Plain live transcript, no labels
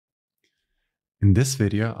In this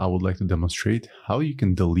video, I would like to demonstrate how you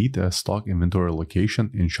can delete a stock inventory location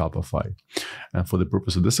in Shopify. And for the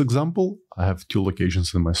purpose of this example, I have two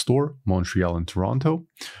locations in my store, Montreal and Toronto,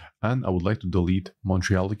 and I would like to delete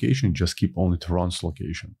Montreal location, just keep only Toronto's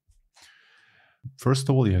location. First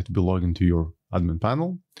of all, you have to be logged into your admin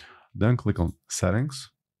panel, then click on Settings,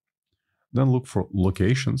 then look for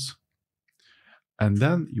Locations, and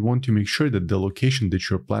then you want to make sure that the location that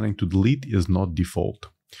you're planning to delete is not default.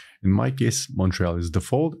 In my case, Montreal is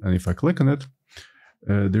default, and if I click on it,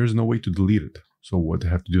 there's no way to delete it. So what I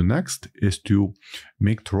have to do next is to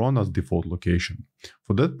make Toronto's default location.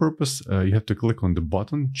 For that purpose, you have to click on the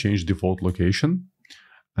button, Change Default Location,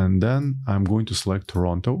 and then I'm going to select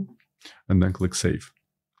Toronto, and then click Save.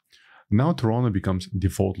 Now Toronto becomes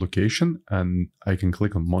default location, and I can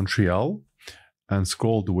click on Montreal and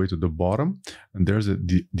scroll all the way to the bottom, and there's a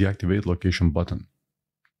Deactivate Location button.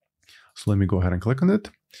 So let me go ahead and click on it.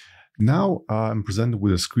 Now I'm presented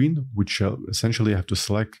with a screen which essentially I have to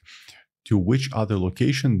select to which other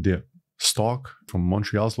location the stock from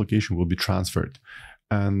Montreal's location will be transferred.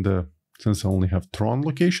 And since I only have Toronto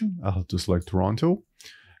location, I'll have to select Toronto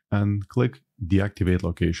and click Deactivate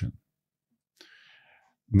Location.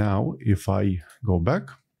 Now, if I go back,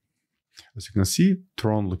 as you can see,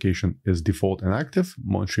 Toronto location is default and active,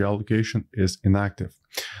 Montreal location is inactive.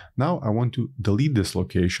 Now I want to delete this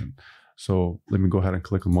location. So let me go ahead and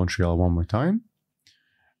click on Montreal one more time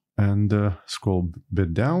and scroll a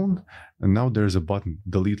bit down. And now there's a button,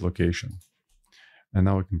 Delete Location. And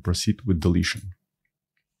now I can proceed with deletion.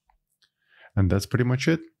 And that's pretty much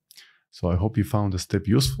it. So I hope you found this tip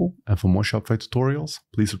useful. And for more Shopify tutorials,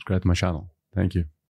 please subscribe to my channel. Thank you.